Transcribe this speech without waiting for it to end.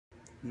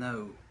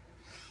No.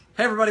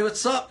 Hey everybody,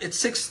 what's up? It's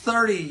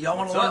 6:30. Y'all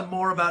want to learn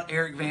more about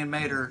Eric Van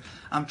Meter?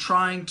 I'm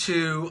trying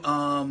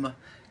to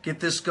get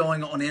this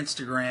going on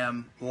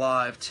Instagram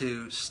live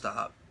too.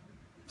 Stop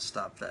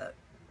that.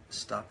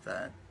 Stop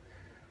that.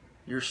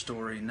 Your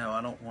story. No,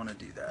 I don't want to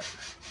do that.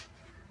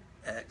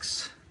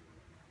 X.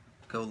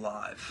 Go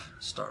live.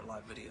 Start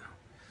live video.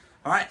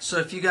 All right, so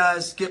if you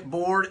guys get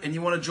bored and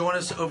you want to join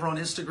us over on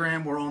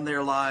Instagram, we're on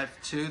there live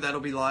too.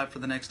 That'll be live for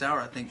the next hour.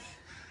 I think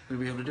we'll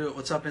be able to do it.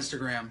 What's up,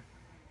 Instagram?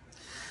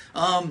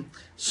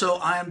 So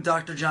I am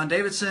Dr. John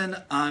Davidson.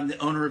 I'm the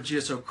owner of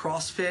GSO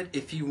CrossFit.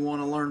 If you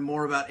want to learn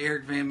more about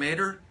Eric Van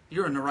Meter,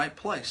 you're in the right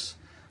place.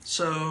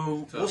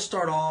 So we'll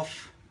start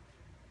off.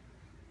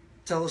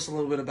 Tell us a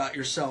little bit about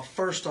yourself.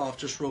 First off,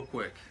 just real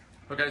quick.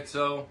 Okay,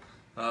 so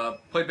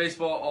played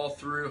baseball all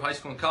through high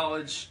school and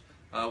college.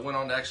 Went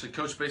on to actually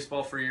coach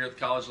baseball for a year at the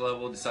college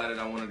level. Decided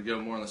I wanted to go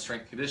more on the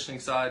strength and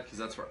conditioning side because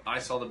that's where I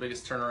saw the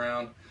biggest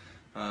turnaround.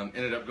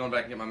 Ended up going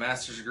back and get my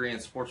master's degree in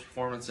sports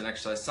performance and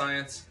exercise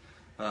science.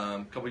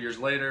 A couple years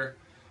later,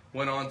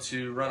 went on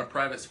to run a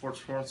private sports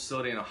performance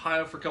facility in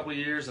Ohio for a couple of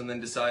years, and then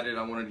decided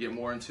I wanted to get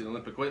more into the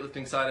Olympic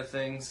weightlifting side of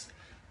things.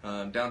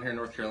 Down here in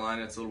North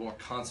Carolina, it's a little more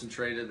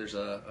concentrated. There's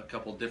a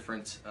couple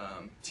different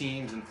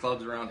teams and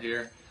clubs around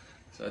here,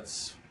 so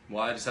that's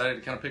why I decided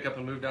to kind of pick up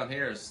and move down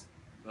here. Is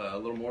a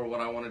little more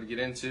what I wanted to get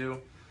into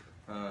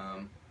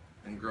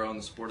and grow in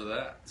the sport of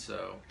that.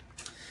 So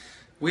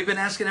we've been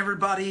asking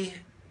everybody,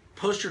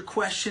 post your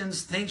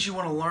questions, things you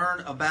want to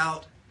learn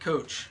about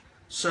Coach.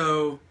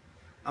 So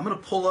I'm going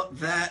to pull up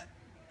that,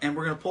 and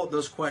we're going to pull up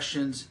those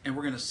questions, and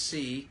we're going to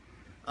see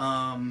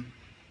some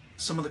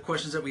of the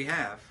questions that we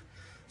have.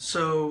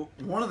 So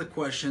one of the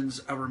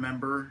questions I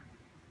remember.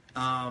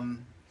 Sorry,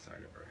 I got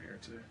right here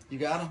too. You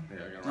got them? Yeah, I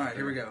got them. All right,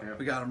 here we go. Yeah.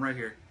 We got them right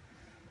here.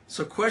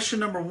 So question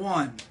number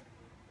one: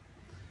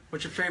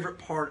 what's your favorite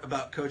part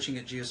about coaching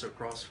at GSO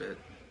CrossFit?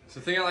 So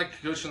the thing I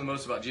like coaching the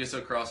most about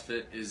GSO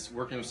CrossFit is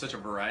working with such a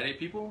variety of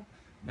people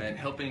and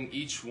helping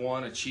each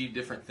one achieve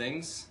different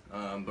things,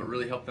 but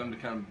really help them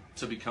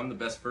to become the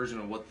best version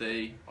of what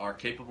they are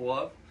capable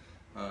of,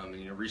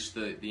 and reach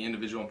the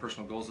individual and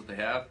personal goals that they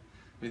have.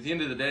 I mean, at the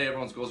end of the day,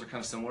 everyone's goals are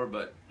kind of similar,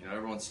 but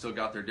everyone's still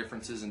got their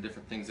differences and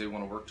different things they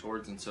want to work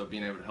towards, and so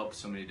being able to help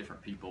so many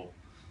different people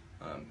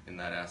in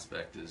that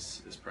aspect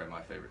is probably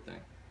my favorite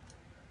thing.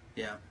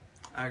 Yeah,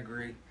 I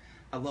agree.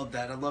 I love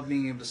that. I love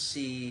being able to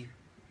see.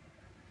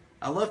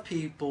 I love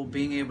people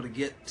being able to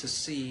get to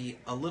see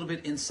a little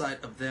bit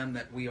insight of them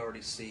that we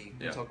already see.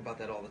 We talk about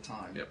that all the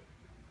time. Yep.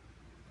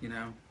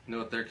 Know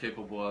what they're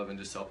capable of and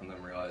just helping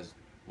them realize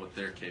what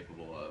they're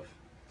capable of.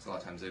 Because a lot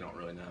of times they don't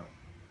really know.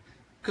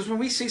 Because when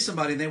we see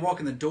somebody and they walk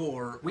in the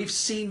door, we've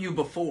seen you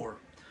before,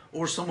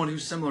 or someone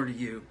who's similar to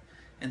you.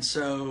 And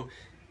so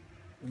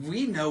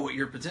we know what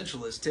your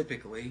potential is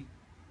typically.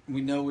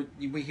 We know,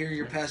 we hear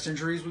your past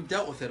injuries, we've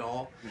dealt with it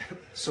all.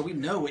 So we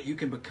know what you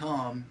can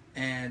become,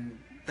 and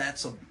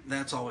that's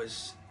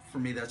always, for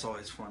me, that's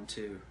always fun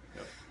too.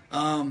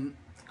 Yep.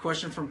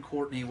 Question from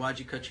Courtney: why'd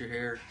you cut your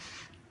hair?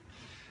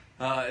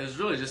 It was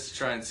really just to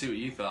try and see what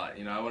you thought.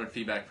 I wanted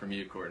feedback from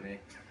you, Courtney.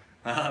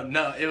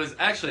 No, it was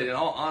actually, in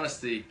all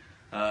honesty,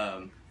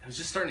 it was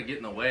just starting to get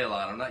in the way a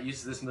lot. I'm not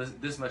used to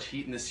this much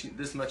heat and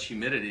this much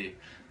humidity,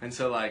 and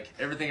so like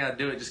everything I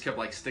do, it just kept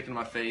like sticking to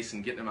my face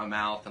and getting in my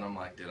mouth, and I'm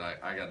like, dude,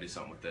 I got to do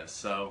something with this.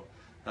 So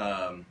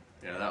that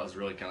was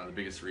really kind of the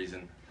biggest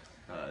reason.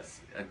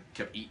 I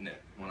kept eating it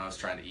when I was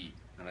trying to eat,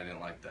 and I didn't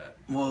like that.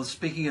 Well,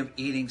 speaking of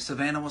eating,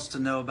 Savannah wants to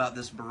know about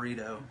this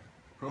burrito.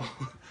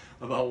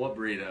 About what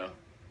burrito?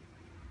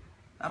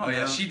 I don't know.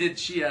 Yeah, she did.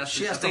 She asked.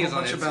 She asked I a think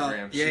whole it's bunch on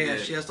about. Instagram. Yeah,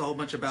 She she asked a whole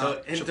bunch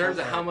about. So in terms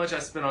of how much I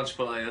spend on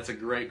Chipotle, that's a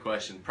great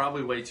question.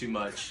 Probably way too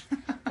much.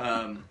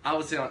 I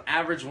would say on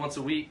average once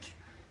a week,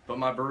 but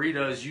my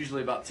burrito is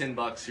usually about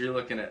 $10. So you're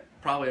looking at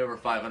probably over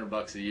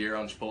 $500 a year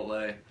on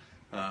Chipotle,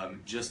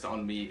 just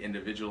on me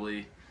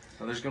individually.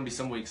 Now, there's going to be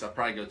some weeks I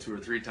probably go 2 or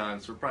 3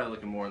 times. We're probably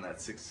looking more in that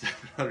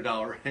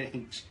 $600-700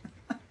 range.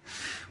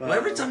 Well,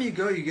 every time you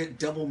go, you get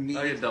double meat.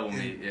 I get double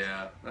meat,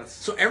 yeah.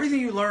 So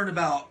everything you learned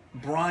about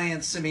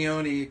Brian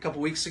Simeone a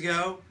couple weeks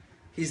ago,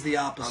 he's the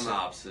opposite. I'm the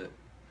opposite.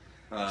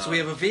 So we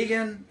have a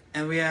vegan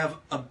and we have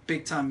a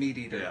big-time meat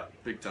eater. Yeah,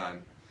 big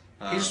time.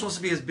 He just wants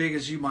to be as big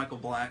as you, Michael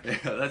Black.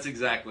 Yeah, that's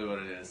exactly what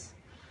it is.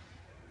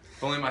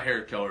 If only my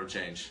hair color would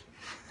change.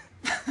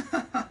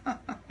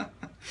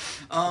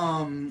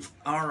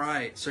 All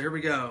right, so here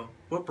we go.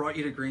 What brought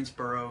you to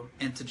Greensboro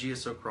and to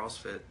GSO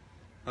CrossFit?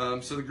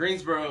 So the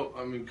Greensboro,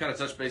 we kind of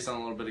touched base on a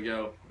little bit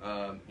ago.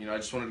 I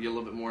just wanted to get a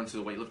little bit more into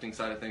the weightlifting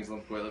side of things,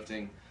 Olympic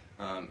weightlifting.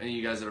 Any of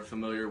you guys that are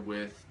familiar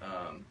with,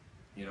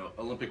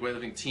 Olympic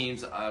weightlifting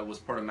teams, I was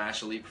part of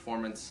MASH Elite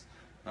Performance.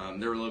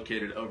 They were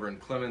located over in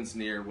Clemens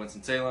near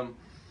Winston-Salem.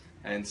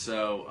 And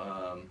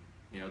so,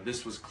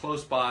 this was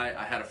close by.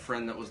 I had a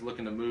friend that was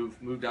looking to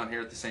move down here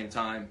at the same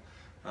time.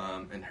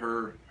 And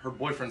her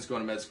boyfriend's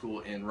going to med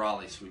school in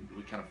Raleigh, so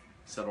we kind of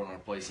settled on a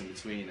place in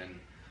between, and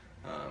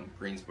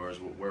Greensboro is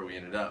where we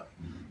ended up.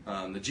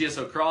 The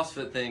GSO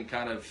CrossFit thing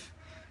kind of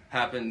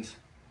happened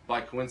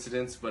by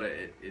coincidence, but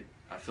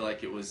I feel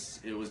like it was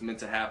meant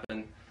to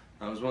happen.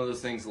 It was one of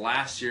those things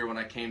last year when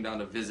I came down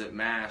to visit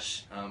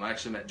MASH. I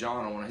actually met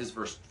John on one of his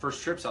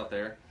first trips out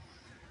there.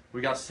 We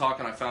got to talk,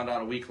 and I found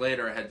out a week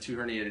later I had 2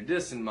 herniated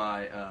discs in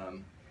my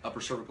upper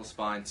cervical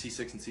spine,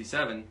 C6 and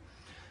C7,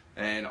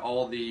 and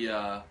all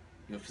the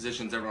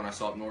physicians, everyone I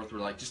saw up north were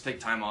like, just take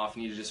time off,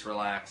 you need to just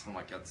relax. I'm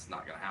like, that's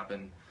not going to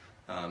happen.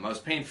 I was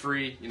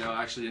pain-free,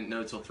 I actually didn't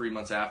know until 3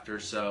 months after,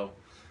 so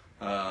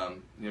got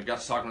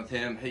to talking with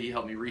him. He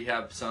helped me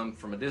rehab some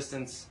from a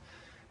distance.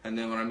 And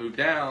then when I moved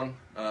down,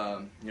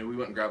 we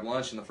went and grabbed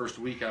lunch, and the first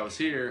week I was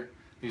here,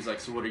 he was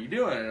like, so what are you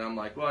doing? And I'm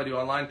like, well, I do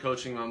online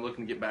coaching, and I'm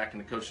looking to get back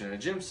into coaching in a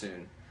gym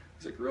soon.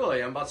 He's like,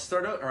 really? I'm about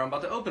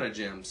to open a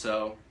gym.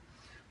 So,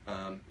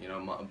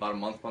 about a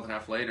month and a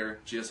half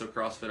later, GSO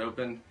CrossFit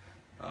opened.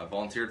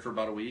 Volunteered for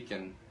about a week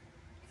and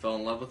fell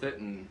in love with it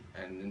and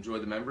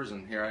enjoyed the members,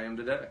 and here I am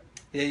today.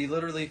 Yeah, you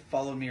literally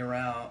followed me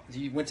around.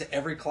 You went to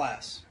every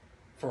class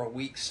for a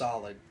week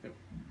solid. Yep.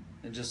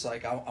 And just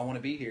like, I want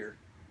to be here.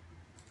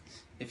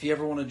 If you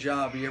ever want a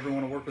job, you ever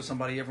want to work with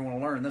somebody, you ever want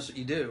to learn, that's what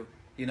you do,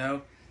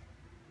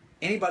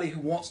 Anybody who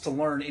wants to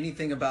learn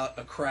anything about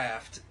a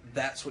craft,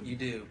 that's what you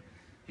do.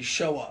 You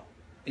show up.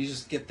 You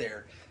just get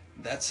there.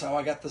 That's how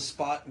I got the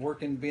spot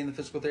working, being the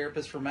physical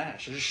therapist for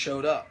MASH. I just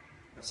showed up.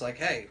 It's like,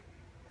 hey,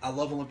 I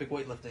love Olympic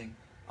weightlifting.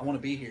 I want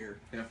to be here.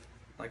 Yeah.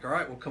 Like, all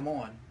right, well, come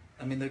on.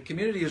 I mean, the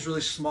community is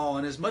really small,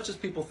 and as much as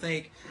people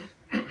think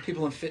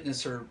people in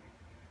fitness are,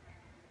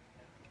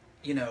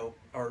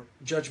 are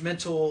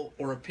judgmental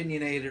or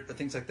opinionated or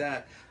things like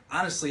that,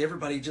 honestly,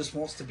 everybody just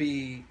wants to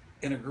be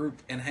in a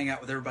group and hang out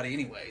with everybody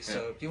anyway.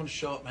 So if you want to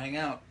show up and hang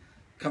out,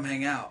 come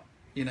hang out,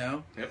 Yep.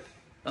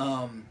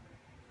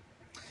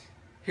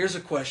 Here's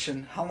a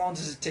question. How long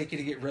does it take you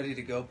to get ready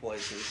to go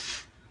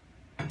places?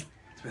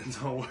 Depends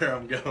on where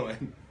I'm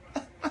going.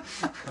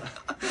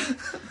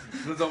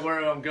 Depends on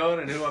where I'm going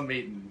and who I'm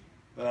meeting.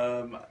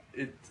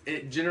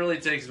 It generally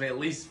takes me at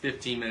least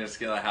 15 minutes to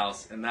get out of the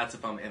house, and that's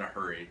if I'm in a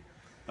hurry.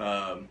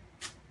 I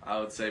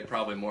would say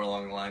probably more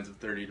along the lines of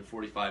 30 to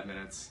 45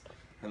 minutes,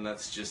 and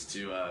that's just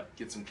to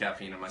get some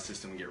caffeine in my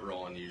system and get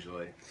rolling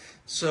usually.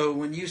 So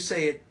when you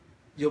say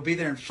you'll be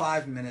there in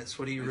 5 minutes,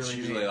 what do you really mean?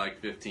 It's usually like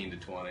 15 to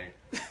 20.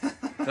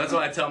 That's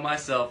what I tell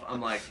myself.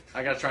 I'm like,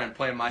 I got to try and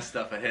plan my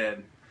stuff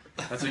ahead.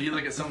 That's what you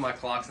look at some of my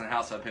clocks in the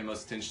house I pay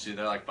most attention to.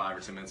 They're like 5 or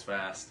 10 minutes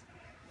fast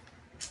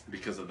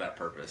because of that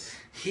purpose.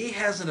 He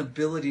has an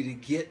ability to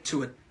get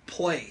to a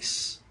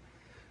place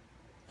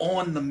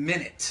on the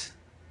minute.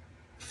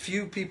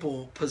 Few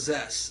people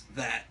possess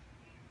that.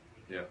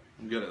 Yeah,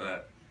 I'm good at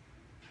that.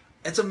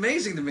 It's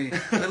amazing to me.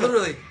 I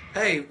literally,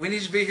 hey, we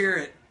need you to be here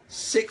at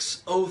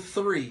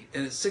 6:03,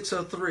 and at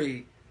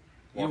 6:03,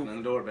 walking in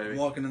the door, baby.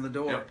 Walking in the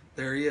door. Yep.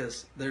 There he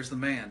is. There's the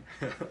man.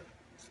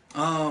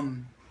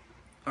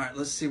 All right,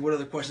 let's see what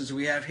other questions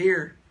we have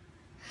here.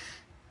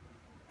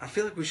 I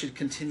feel like we should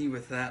continue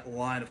with that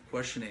line of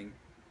questioning.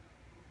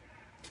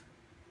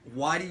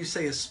 Why do you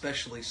say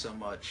especially so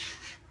much?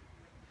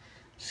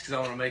 Just because I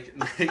want to make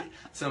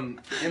some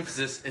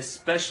emphasis,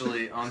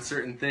 especially on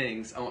certain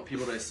things. I want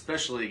people to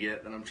especially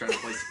get that I'm trying to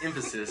place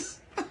emphasis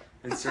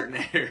in certain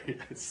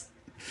areas.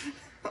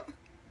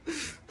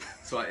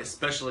 So I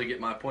especially get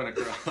my point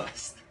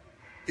across.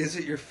 Is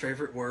it your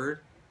favorite word?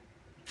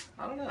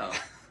 I don't know.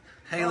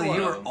 Haley,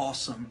 you are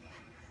awesome.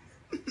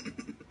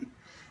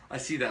 I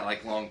see that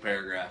like long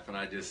paragraph, and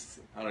I don't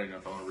even know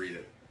if I want to read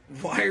it.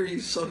 Why are you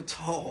so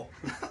tall?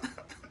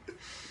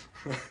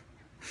 I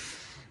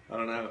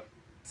don't know.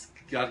 It's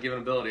God-given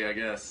ability, I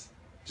guess.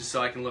 Just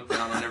so I can look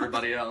down on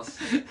everybody else.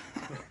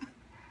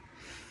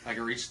 I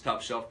can reach the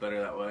top shelf better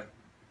that way.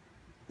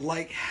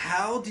 Like,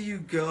 how do you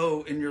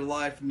go in your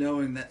life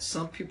knowing that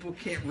some people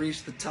can't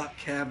reach the top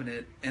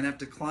cabinet and have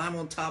to climb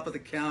on top of the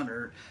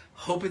counter,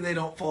 hoping they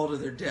don't fall to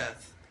their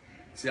death?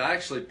 See, I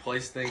actually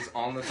place things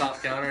on the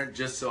top counter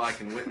just so I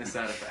can witness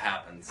that if it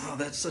happens. Oh,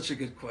 that's such a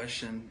good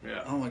question.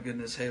 Yeah. Oh my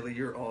goodness, Haley,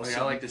 you're awesome.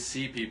 I like to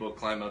see people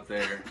climb up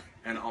there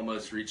and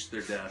almost reach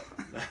their death.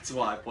 That's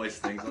why I place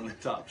things on the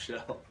top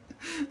shelf.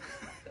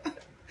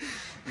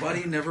 Why do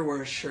you never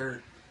wear a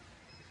shirt?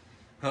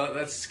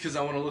 That's because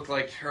I want to look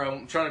like, or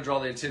I'm trying to draw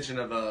the attention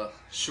of a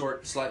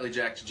short, slightly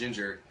jacked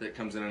ginger that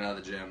comes in and out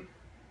of the gym.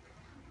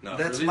 No,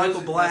 that's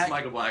Michael Black. That's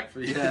Michael Black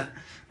for you, yeah.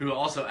 Who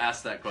also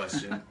asked that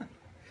question.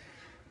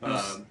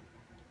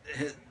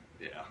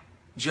 Yeah.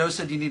 Joe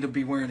said you need to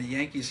be wearing a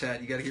Yankees hat.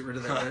 You got to get rid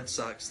of that Red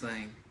Sox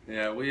thing.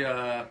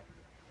 Yeah,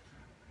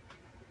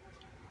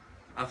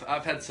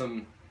 I've had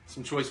some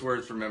choice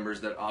words from members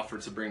that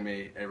offered to bring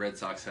me a Red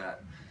Sox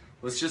hat.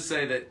 Let's just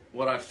say that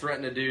what I've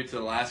threatened to do to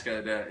the last guy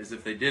today is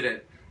if they did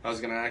it, I was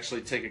going to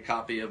actually take a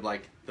copy of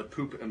like the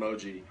poop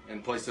emoji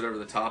and place it over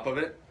the top of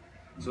it.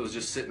 So it was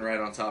just sitting right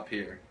on top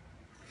here.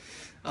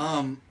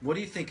 What do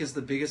you think is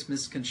the biggest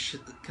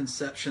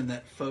misconception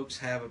that folks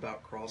have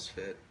about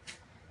CrossFit?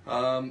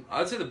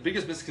 I'd say the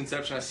biggest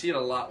misconception, I see it a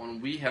lot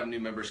when we have new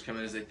members come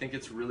in, is they think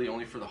it's really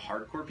only for the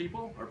hardcore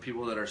people or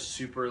people that are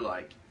super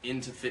like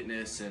into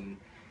fitness. And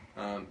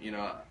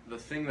the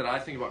thing that I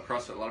think about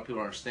CrossFit a lot of people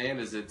don't understand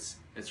is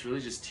it's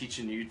really just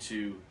teaching you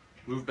to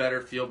move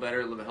better, feel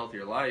better, live a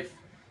healthier life.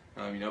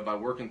 By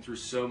working through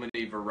so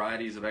many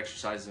varieties of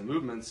exercises and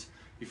movements,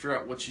 you figure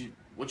out what you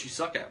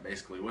suck at,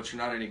 basically, what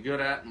you're not any good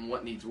at, and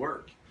what needs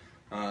work.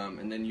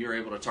 And then you're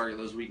able to target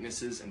those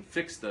weaknesses and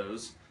fix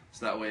those,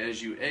 so that way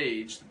as you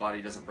age, the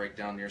body doesn't break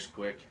down near as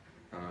quick.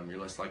 You're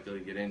less likely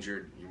to get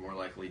injured. You're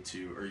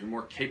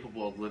more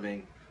capable of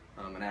living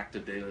an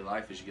active daily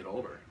life as you get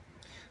older.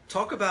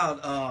 Talk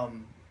about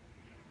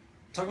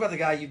the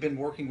guy you've been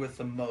working with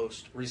the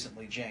most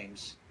recently,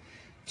 James.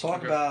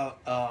 Talk about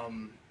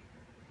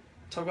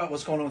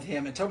what's going on with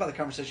him, and talk about the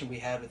conversation we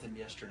had with him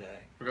yesterday.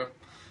 Okay.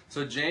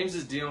 So James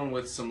is dealing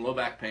with some low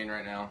back pain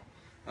right now,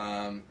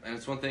 and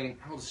it's one thing.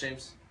 How old is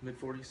James?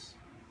 Mid-40s,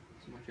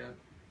 something like that.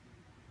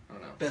 I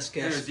don't know. Best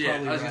guess. Anyways, I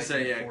was right, gonna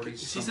say, yeah. 40s, He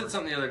somewhere. said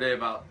something the other day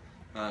about,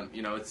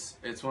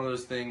 it's one of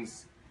those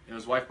things.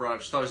 His wife brought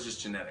up. She thought it was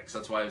just genetics.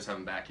 That's why he was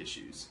having back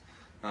issues.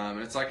 And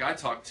it's like I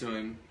talked to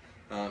him.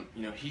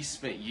 He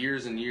spent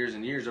years and years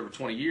and years, over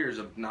 20 years,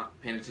 of not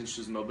paying attention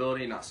to his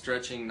mobility, not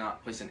stretching,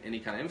 not placing any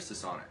kind of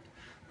emphasis on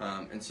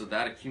it. And so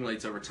that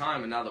accumulates over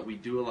time. And now that we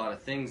do a lot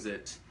of things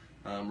that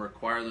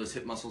require those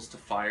hip muscles to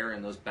fire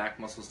and those back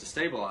muscles to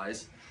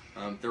stabilize,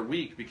 they're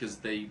weak because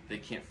they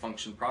can't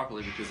function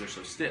properly because they're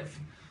so stiff.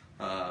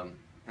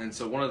 And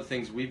so one of the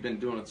things we've been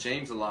doing with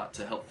James a lot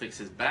to help fix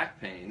his back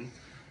pain,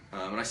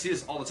 and I see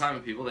this all the time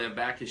in people, they have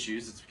back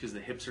issues, it's because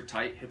the hips are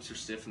tight, hips are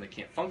stiff, and they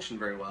can't function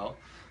very well,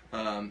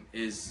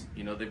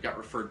 they've got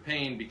referred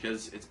pain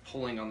because it's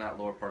pulling on that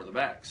lower part of the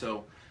back.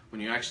 So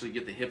when you actually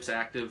get the hips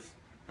active,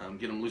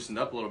 get them loosened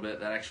up a little bit,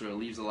 that actually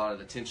relieves a lot of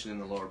the tension in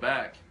the lower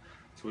back.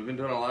 So we've been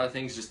doing a lot of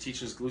things, just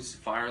teaching his glutes to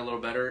fire a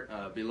little better,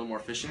 be a little more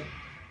efficient,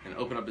 and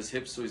open up his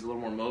hips so he's a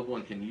little more mobile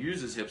and can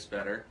use his hips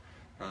better.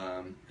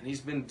 And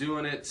he's been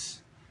doing it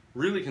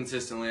really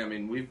consistently. I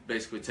mean, we've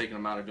basically taken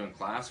him out of doing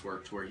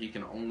classwork to where he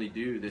can only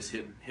do this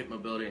hip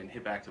mobility and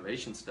hip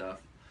activation stuff.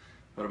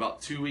 But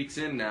about 2 weeks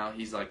in now,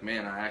 he's like,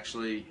 man,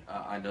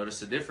 I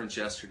noticed a difference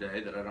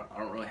yesterday that I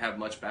don't really have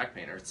much back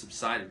pain, or it's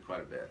subsided quite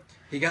a bit.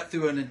 He got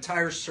through an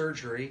entire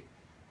surgery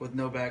with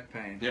no back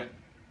pain. Yeah.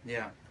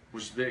 Yeah.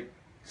 Which is big.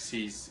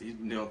 He's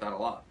dealing with that a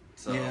lot.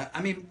 So. Yeah,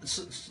 I mean,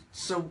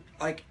 so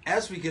like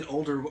as we get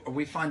older,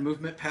 we find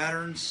movement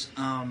patterns,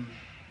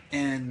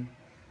 and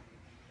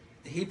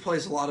he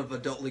plays a lot of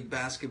adult league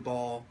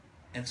basketball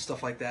and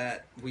stuff like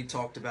that. We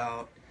talked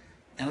about,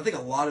 and I think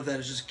a lot of that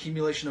is just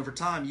accumulation over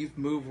time. You've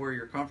moved where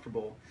you're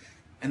comfortable,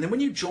 and then when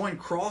you join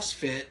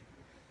CrossFit,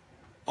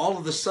 all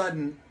of a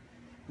sudden,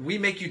 we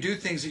make you do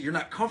things that you're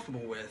not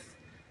comfortable with.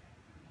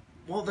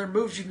 Well, they're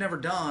moves you've never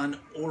done,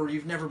 or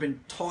you've never been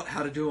taught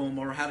how to do them,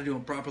 or how to do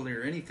them properly,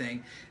 or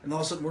anything. And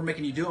all of a sudden, we're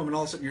making you do them, and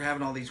all of a sudden, you're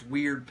having all these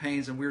weird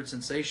pains and weird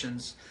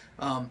sensations.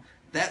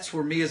 That's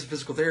where me as a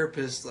physical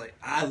therapist, like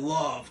I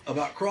love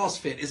about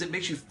CrossFit, is it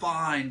makes you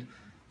find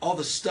all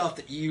the stuff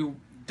that you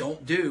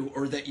don't do,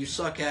 or that you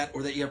suck at,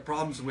 or that you have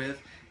problems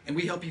with, and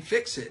we help you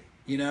fix it.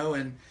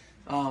 And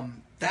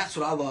that's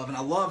what I love, and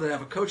I love that I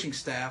have a coaching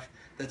staff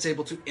that's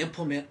able to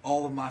implement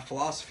all of my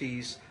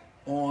philosophies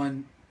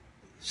on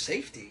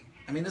safety.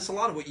 I mean, it's a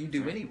lot of what you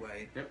do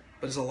anyway, Yep.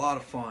 but it's a lot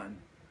of fun.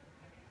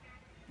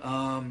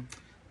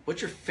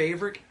 What's your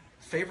favorite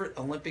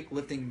Olympic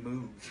lifting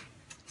move?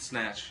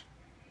 Snatch.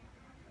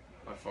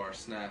 By far,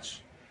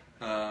 snatch.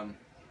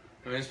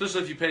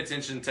 Especially if you pay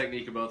attention to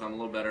technique of both, I'm a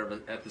little better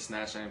at the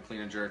snatch than I am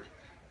clean and jerk.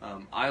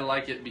 I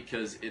like it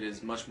because it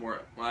is much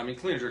more, clean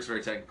and jerk is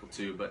very technical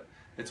too, but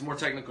it's a more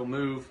technical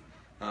move.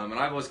 And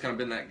I've always kind of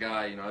been that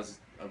guy, I was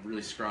a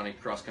really scrawny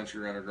cross-country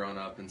runner growing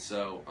up, and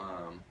so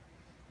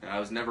I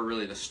was never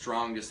really the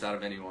strongest out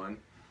of anyone.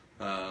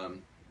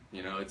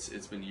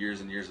 It's been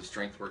years and years of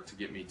strength work to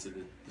get me to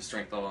the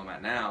strength level I'm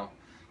at now.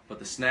 But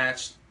the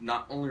snatch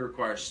not only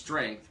requires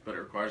strength, but it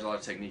requires a lot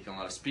of technique and a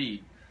lot of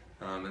speed,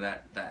 and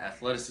that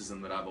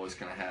athleticism that I've always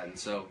kind of had. And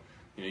so,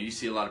 you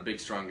see a lot of big,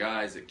 strong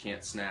guys that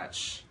can't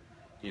snatch,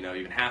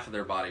 even half of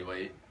their body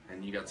weight,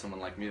 and you got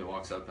someone like me that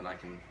walks up and I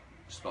can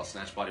just about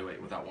snatch body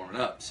weight without warming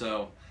up.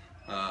 So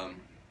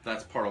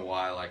that's part of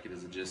why I like it.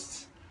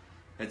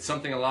 It's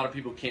something a lot of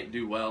people can't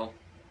do well,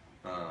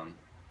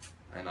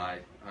 and I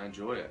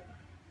enjoy it.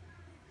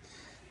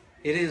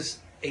 It is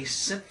a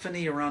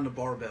symphony around a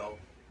barbell.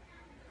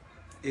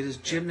 It is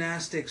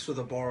gymnastics with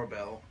a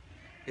barbell.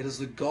 It is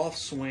the golf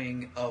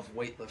swing of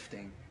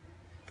weightlifting.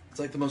 It's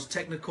like the most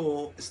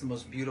technical. It's the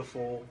most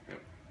beautiful.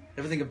 Yep.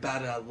 Everything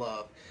about it I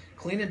love.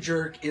 Clean and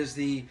jerk is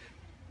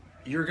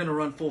you're going to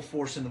run full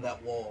force into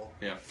that wall.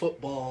 Yeah.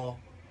 Football,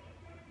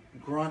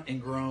 grunt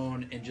and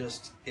groan, and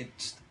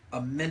it's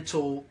a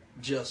mental,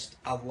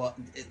 I love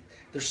it.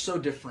 They're so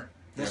different.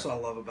 That's what I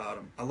love about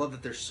them. I love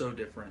that they're so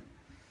different.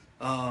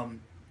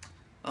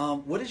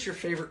 What is your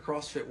favorite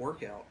CrossFit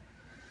workout?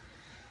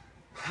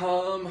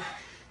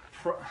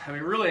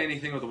 Really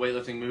anything with a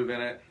weightlifting move in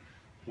it.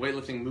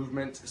 Weightlifting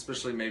movement,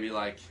 especially maybe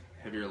like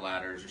heavier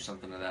ladders or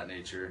something of that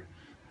nature.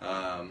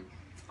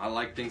 I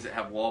like things that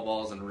have wall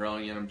balls and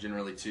rowing in them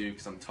generally too,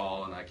 because I'm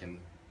tall and I can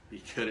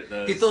be good at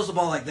those. He throws the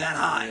ball like that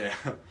high.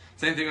 Yeah.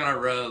 Same thing when I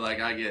row. Like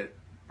I get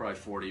probably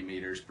 40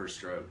 meters per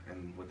stroke,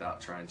 and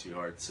without trying too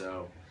hard.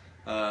 So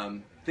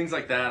things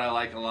like that I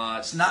like a lot.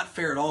 It's not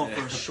fair at all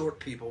for short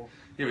people.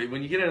 Yeah, but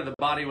when you get into the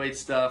body weight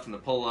stuff and the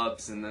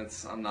pull-ups, and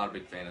I'm not a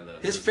big fan of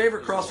those. His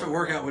favorite CrossFit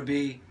workout would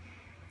be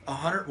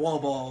 100 wall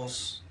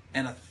balls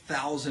and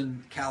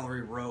 1,000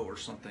 calorie row or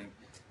something,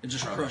 and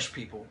just crush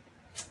people.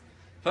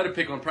 If I had to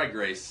pick one, probably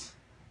Grace.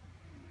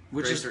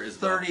 Which Grace is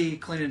 30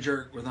 clean and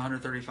jerk with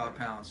 135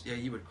 pounds. Yeah,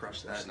 you would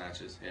crush that.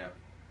 Snatches, yeah.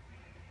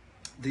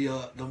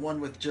 The one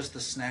with just the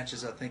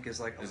snatches, I think, is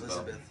like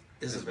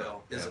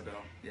Isabel.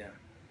 Yeah.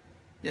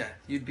 Yeah,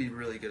 you'd be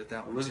really good at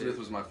that one. Elizabeth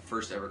was my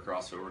first ever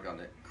CrossFit workout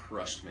that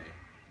crushed me.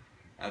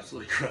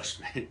 Absolutely crushed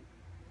me.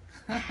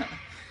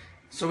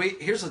 So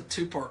here's a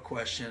two-part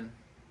question.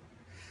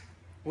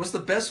 What's the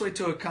best way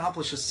to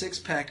accomplish a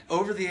six-pack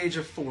over the age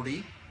of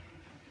 40?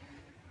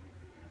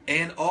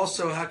 And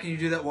also, how can you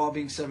do that while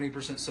being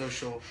 70%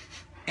 social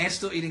and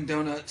still eating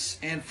donuts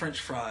and French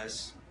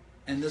fries?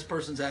 And this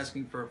person's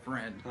asking for a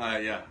friend.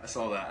 Yeah, I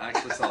saw that. I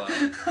actually saw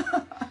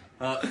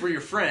that. For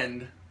your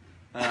friend,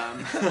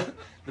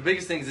 the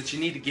biggest thing is that you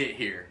need to get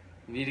here.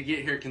 You need to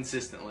get here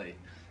consistently.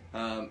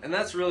 And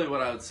that's really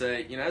what I would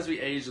say. You know, as we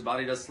age, the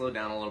body does slow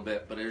down a little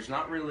bit, but there's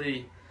not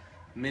really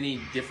many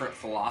different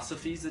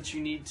philosophies that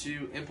you need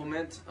to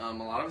implement. A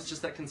lot of it's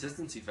just that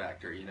consistency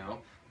factor, you know.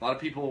 A lot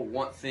of people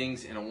want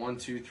things in a 1,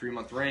 2, 3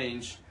 month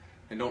range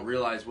and don't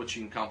realize what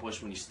you can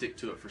accomplish when you stick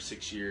to it for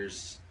 6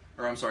 years,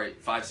 or I'm sorry,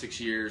 5, 6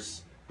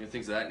 years, you know,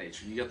 things of that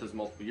nature. You get those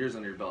multiple years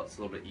under your belt, it's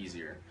a little bit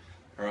easier.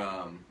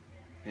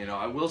 You know,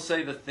 I will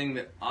say the thing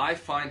that I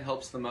find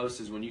helps the most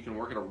is when you can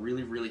work at a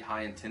really, really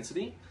high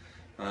intensity.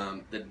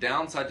 The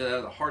downside to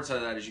that, the hard side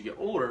of that as you get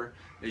older,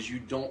 is you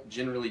don't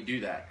generally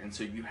do that. And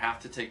so you have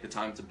to take the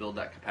time to build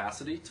that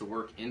capacity to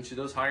work into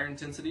those higher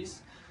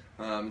intensities.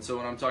 And so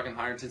when I'm talking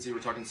higher intensity,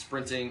 we're talking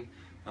sprinting,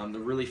 the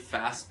really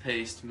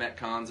fast-paced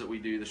Metcons that we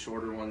do, the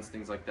shorter ones,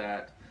 things like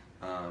that.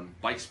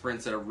 Bike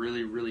sprints at a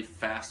really, really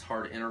fast,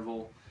 hard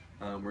interval,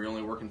 where you're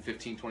only working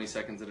 15, 20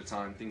 seconds at a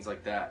time, things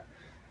like that.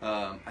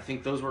 I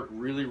think those work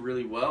really,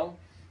 really well.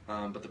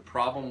 But the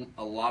problem,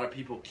 a lot of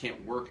people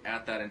can't work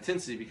at that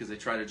intensity because they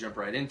try to jump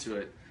right into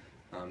it.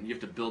 You have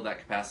to build that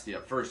capacity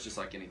up first, just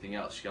like anything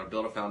else. You got to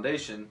build a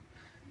foundation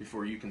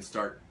before you can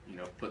start, you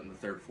know, putting the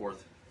third,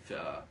 fourth,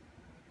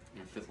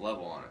 fifth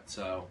level on it.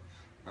 So,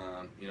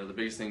 you know, the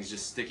biggest thing is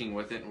just sticking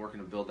with it and working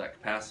to build that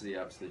capacity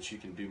up so that you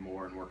can do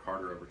more and work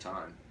harder over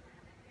time.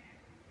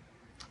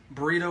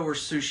 Burrito or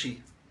sushi?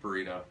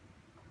 Burrito.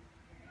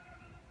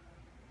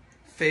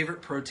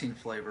 Favorite protein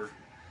flavor?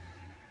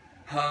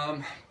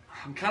 I'm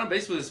kind of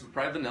based with this, but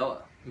probably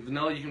vanilla.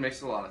 Vanilla, you can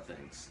mix with a lot of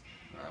things.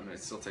 And it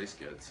still tastes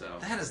good. So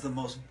that is the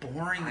most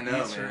boring I know,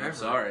 answer man. ever. I'm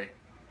sorry.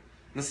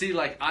 Now, see,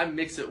 like, I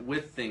mix it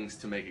with things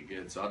to make it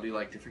good. So I'll do,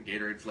 like, different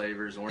Gatorade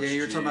flavors, orange juice. Yeah,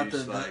 you're talking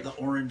about like, the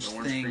orange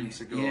thing.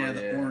 Creamsicle,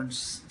 the orange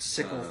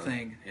sickle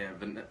thing. Yeah,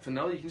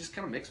 vanilla, you can just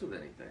kind of mix with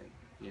anything,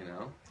 you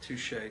know?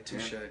 Touche.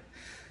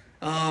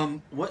 Yeah.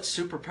 What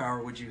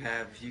superpower would you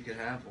have if you could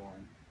have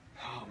one?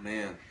 Oh,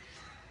 man.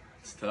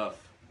 It's tough.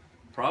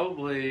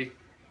 Probably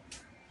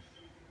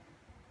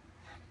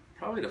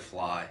to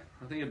fly.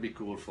 I think it'd be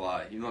cool to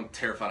fly, even though I'm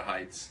terrified of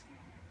heights.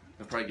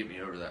 It'll probably get me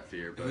over that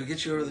fear. But it would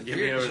get you over the fear.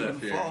 Get me over that you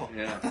fear. Fall.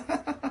 Yeah.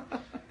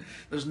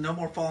 There's no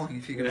more falling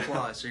if you can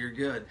fly, so you're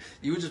good.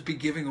 You would just be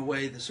giving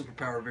away the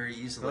superpower very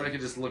easily. But I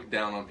could just look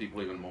down on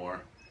people even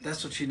more.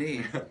 That's what you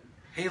need.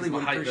 Haley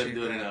would height appreciate doesn't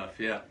do it that. enough.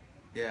 Yeah.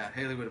 Yeah,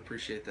 Haley would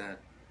appreciate that.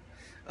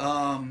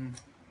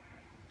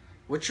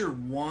 What's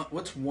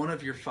one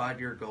of your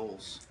 5-year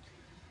goals?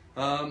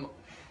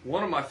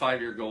 One of my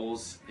 5-year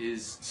goals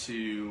is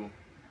to,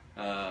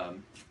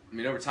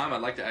 over time,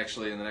 I'd like to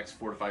actually, in the next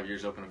 4 to 5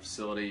 years, open a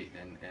facility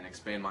and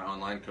expand my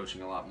online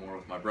coaching a lot more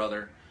with my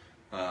brother,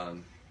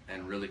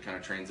 and really kind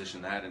of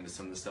transition that into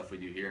some of the stuff we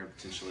do here, and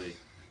potentially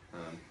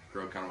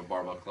grow kind of a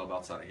barbell club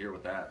outside of here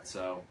with that.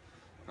 So,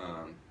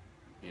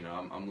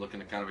 I'm looking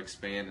to kind of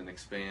expand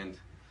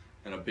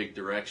in a big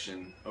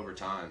direction over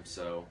time.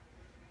 So,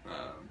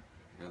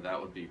 that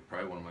would be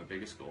probably one of my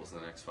biggest goals in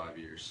the next 5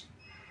 years.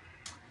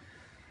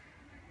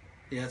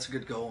 Yeah, it's a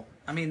good goal.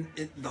 I mean,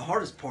 the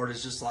hardest part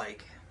is just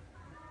like,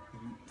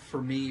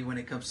 for me, when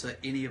it comes to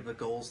any of the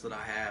goals that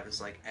I have, is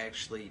like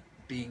actually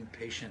being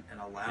patient and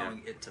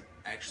allowing it to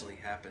actually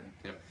happen.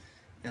 Yep.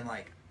 And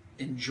like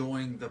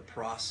enjoying the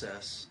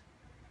process.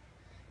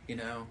 You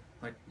know,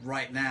 like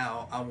right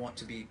now, I want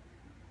to be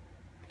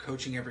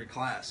coaching every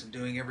class and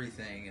doing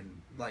everything and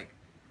like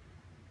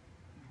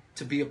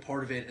to be a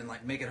part of it and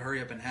like make it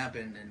hurry up and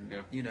happen and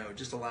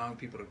just allowing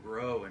people to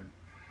grow and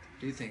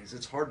do things.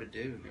 It's hard to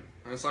do.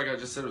 And it's like I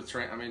just said with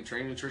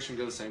training nutrition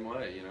go the same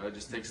way. It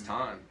just takes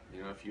time.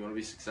 If you want to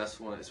be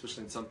successful,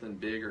 especially in something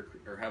big or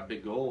have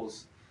big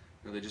goals,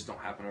 they just don't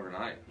happen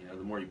overnight.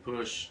 The more you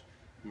push,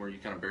 the more you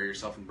kind of bury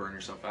yourself and burn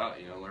yourself out.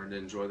 Learn to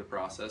enjoy the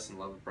process and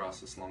love the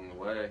process along the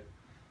way.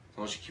 As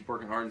long as you keep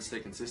working hard and stay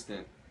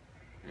consistent,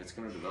 it's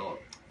going to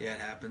develop. Yeah, it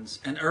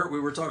happens. And we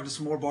were talking to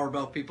some more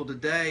barbell people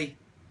today.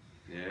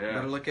 Yeah.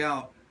 Better look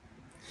out.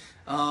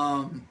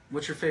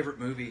 What's your favorite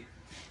movie?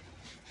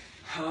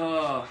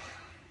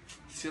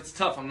 See, it's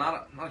tough. I'm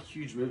not a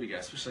huge movie guy,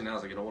 especially now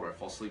as I get older. I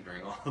fall asleep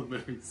during all the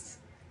movies.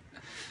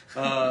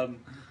 I'm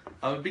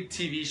a big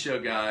TV show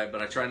guy,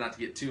 but I try not to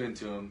get too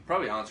into them.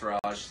 Probably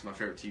Entourage is my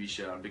favorite TV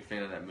show. I'm a big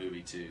fan of that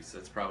movie too, so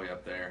it's probably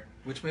up there.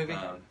 Which movie?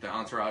 The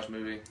Entourage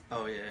movie.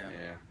 Oh yeah.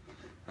 Yeah.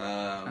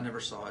 I never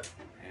saw it.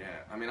 Yeah.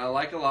 I mean, I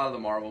like a lot of the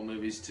Marvel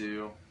movies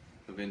too,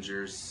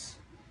 Avengers,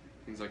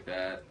 things like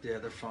that. Yeah,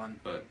 they're fun.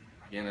 But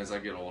again, as I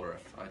get older,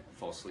 I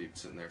fall asleep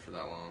sitting there for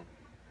that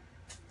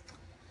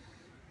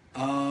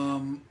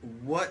long.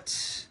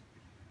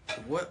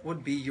 What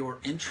would be your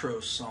intro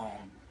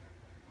song?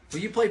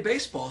 Well, you played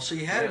baseball, so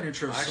you had an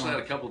intro I song. actually had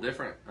a couple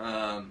different.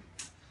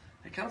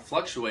 It kind of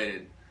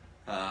fluctuated.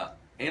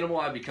 Animal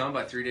I Become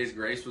by 3 Days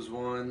Grace was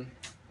one.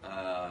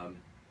 I'm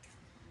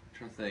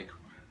trying to think.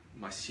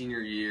 My senior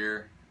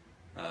year,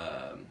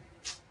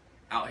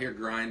 Out Here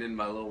Grinding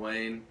by Lil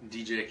Wayne.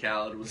 DJ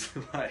Khaled was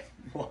my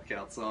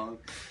walkout song.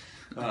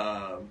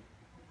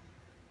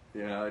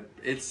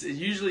 It's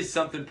usually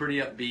something pretty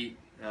upbeat,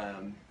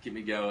 get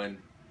me going,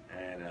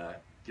 and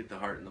get the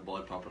heart and the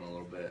blood pumping a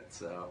little bit.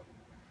 So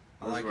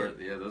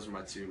those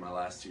were my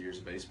last 2 years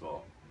of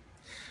baseball.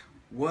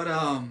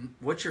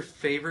 What's your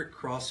favorite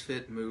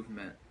CrossFit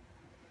movement?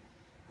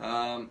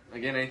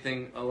 Again,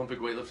 anything Olympic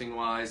weightlifting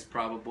wise,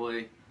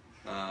 probably.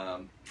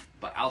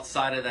 But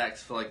outside of that, I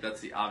feel like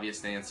that's the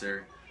obvious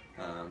answer.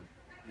 And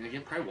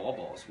again, probably wall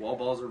balls. Wall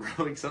balls are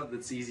really something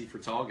that's easy for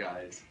tall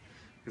guys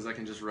because I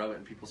can just rub it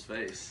in people's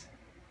face.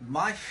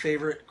 My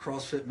favorite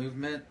CrossFit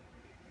movement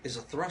is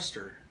a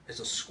thruster. It's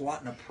a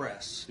squat and a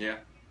press. Yeah.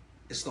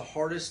 It's the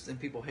hardest and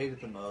people hate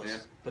it the most. Yeah.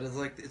 But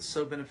it's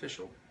so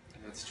beneficial.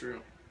 That's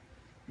true.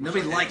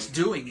 Nobody likes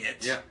doing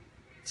it. Yeah.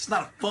 It's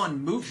not a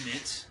fun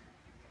movement.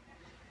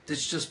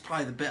 It's just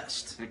probably the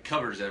best. It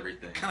covers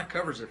everything. Kind of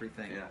covers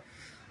everything. Yeah.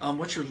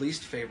 What's your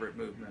least favorite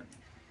movement?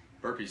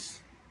 Burpees.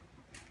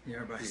 Yeah,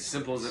 everybody As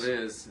simple as it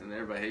is, and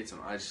everybody hates them.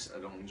 I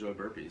don't enjoy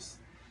burpees.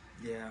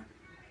 Yeah.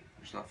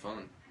 It's not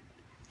fun.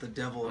 The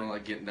devil. I don't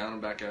like getting down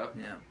and back up.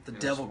 Yeah. The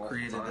devil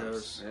created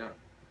those.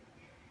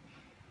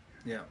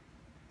 Yeah.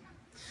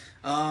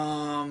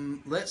 Yeah.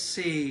 Let's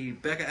see.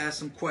 Becca asked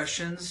some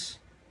questions.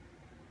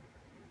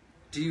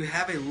 Do you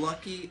have a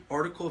lucky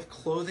article of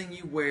clothing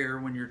you wear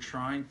when you're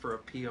trying for a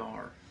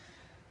PR?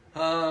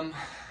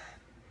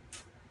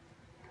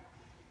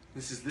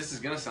 This is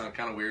gonna sound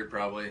kind of weird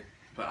probably,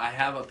 but I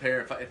have a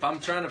pair. If I'm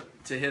trying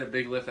to hit a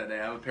big lift that day,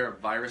 I have a pair of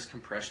Virus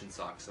compression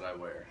socks that I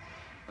wear.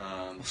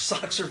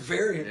 Socks are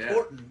very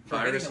important for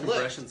Virus hitting a lift.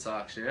 compression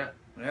socks. Yeah.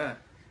 Yeah.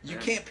 You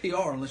can't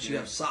PR unless you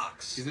have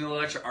socks. Gives me a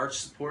little extra arch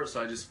support,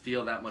 so I just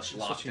feel that much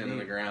locked into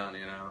the ground.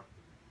 You know.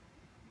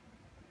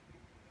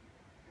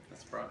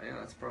 That's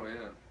probably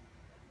it.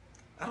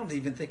 I don't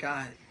even think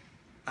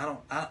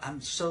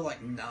I'm so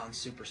like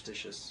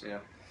non-superstitious. Yeah.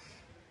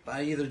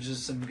 I either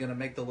just am going to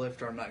make the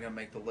lift or I'm not going to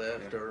make the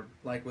lift. Or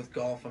like with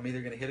golf, I'm either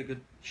going to hit a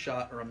good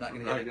shot or I'm not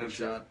going to hit a good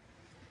shot.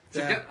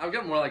 So I've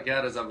got more like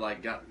that as I've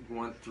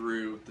went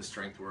through the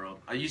strength world.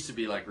 I used to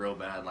be like real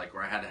bad, like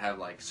where I had to have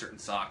like certain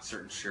socks,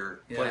 certain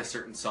shirt, play a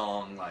certain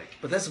song, like.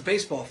 But that's a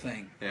baseball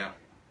thing. Yeah.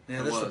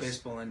 Yeah, that's the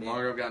baseball in you. The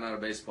longer I've gotten out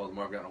of baseball, the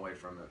more I've gotten away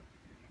from it.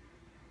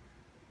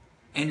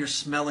 And you're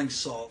smelling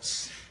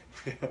salts.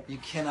 You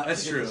cannot.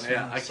 That's true.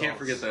 Yeah, I salts. can't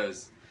forget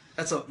those.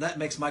 That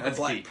makes Michael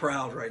Black key.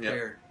 proud right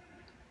there.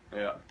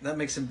 Yeah. That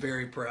makes him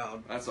very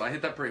proud. I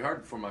hit that pretty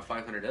hard before my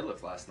 500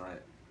 deadlift last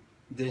night.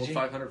 Did you?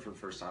 500 for the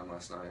first time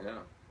last night. Yeah.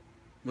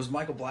 Was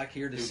Michael Black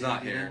here to see? He was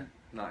not here.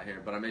 Not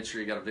here, but I made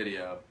sure he got a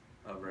video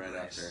of right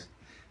after.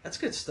 That's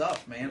good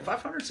stuff, man.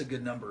 500's a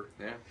good number.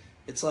 Yeah.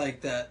 It's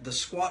like that. The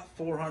squat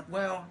 400.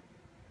 Well,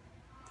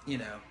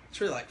 it's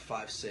really like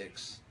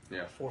 5-6.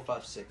 Yeah. 4,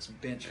 5, 6.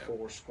 Bench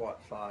 4,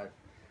 squat 5,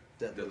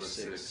 deadlift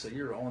 6. So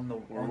you're on the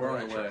We're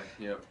on the way.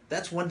 Yep.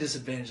 That's one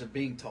disadvantage of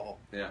being tall.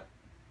 Yeah.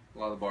 A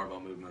lot of the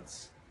barbell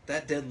movements.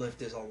 That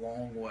deadlift is a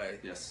long way.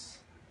 Yes.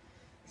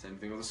 Same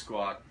thing with a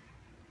squat.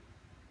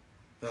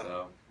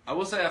 So I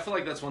will say I feel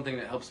like that's one thing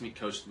that helps me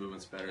coach the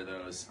movements better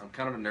though. Is I'm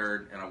kind of a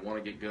nerd and I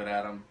want to get good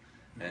at them,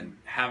 and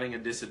having a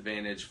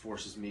disadvantage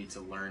forces me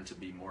to learn to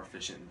be more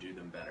efficient and do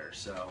them better.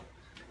 So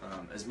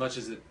as much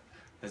as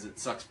it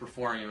sucks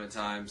performing them at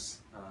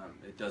times,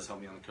 it does help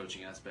me on the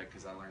coaching aspect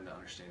because I learned to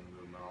understand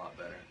the movement a lot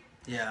better.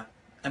 Yeah.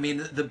 I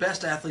mean, the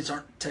best athletes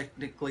aren't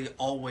technically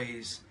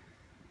always,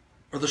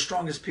 or the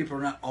strongest people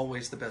are not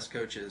always the best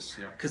coaches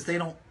because they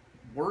don't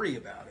worry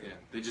about it. Yeah,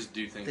 they just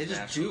do things. They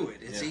just do it.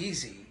 It's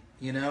easy.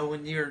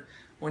 When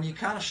you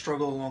kind of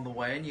struggle along the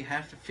way and you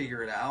have to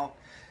figure it out,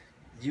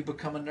 you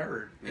become a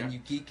nerd and you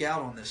geek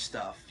out on this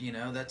stuff.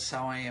 That's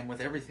how I am with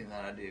everything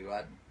that I do.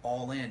 I'm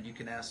all in. You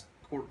can ask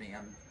Courtney.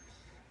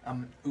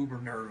 I'm an uber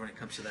nerd when it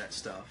comes to that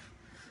stuff.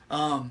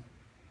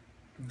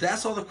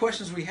 That's all the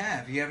questions we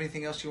have. You have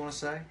anything else you want to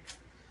say?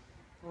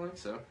 I don't think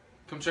so.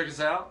 Come check us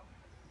out.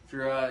 If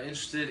you're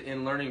interested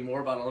in learning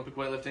more about Olympic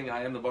weightlifting,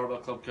 I am the Barbell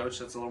Club coach.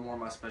 That's a little more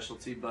my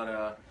specialty.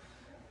 But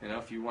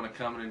if you want to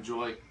come and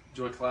enjoy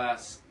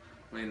class,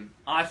 I mean,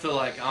 I feel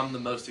like I'm the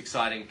most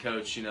exciting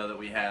coach that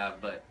we have.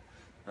 But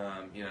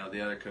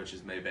the other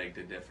coaches may beg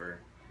to differ.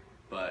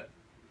 But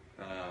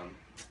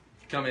if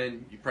you come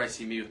in, you probably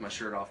see me with my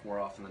shirt off more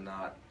often than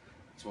not.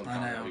 It's one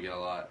comment we get a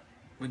lot.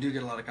 We do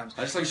get a lot of comments.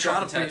 I just like We try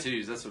showing to be-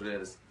 tattoos. That's what it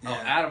is. Oh,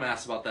 Yeah. Adam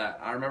asked about that.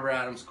 I remember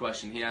Adam's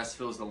question. He asked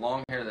if it was the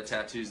long hair, the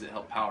tattoos that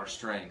help power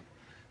strength.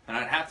 And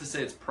I'd have to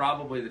say it's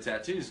probably the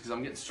tattoos because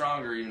I'm getting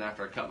stronger even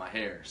after I cut my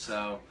hair.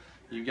 So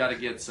you've got to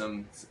get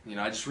some,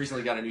 I just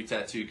recently got a new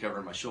tattoo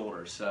covering my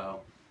shoulder.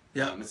 So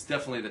Yeah. it's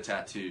definitely the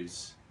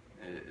tattoos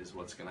is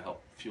what's going to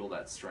help fuel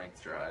that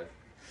strength drive.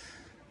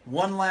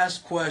 One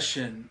last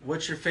question.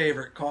 What's your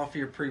favorite,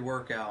 coffee or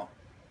pre-workout?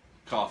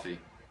 Coffee.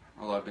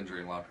 Although I've been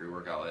drinking a lot of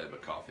pre-workout lately,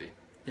 but coffee.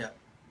 Yeah.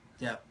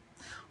 Yeah.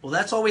 Well,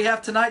 that's all we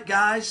have tonight,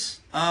 guys.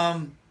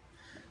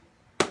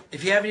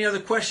 If you have any other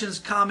questions,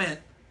 comment,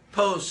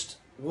 post.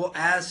 We'll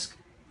ask.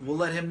 We'll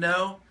let him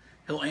know.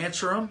 He'll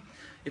answer them.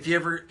 If you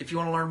want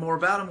to learn more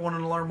about him, want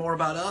to learn more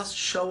about us,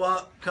 show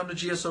up. Come to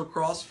GSO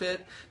CrossFit.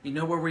 You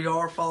know where we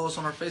are. Follow us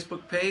on our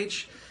Facebook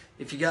page.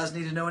 If you guys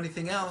need to know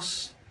anything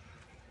else,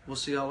 we'll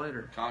see y'all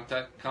later.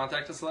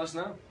 Contact us. Let us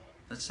know.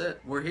 That's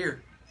it. We're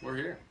here. We're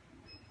here.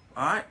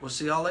 All right. We'll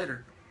see y'all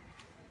later.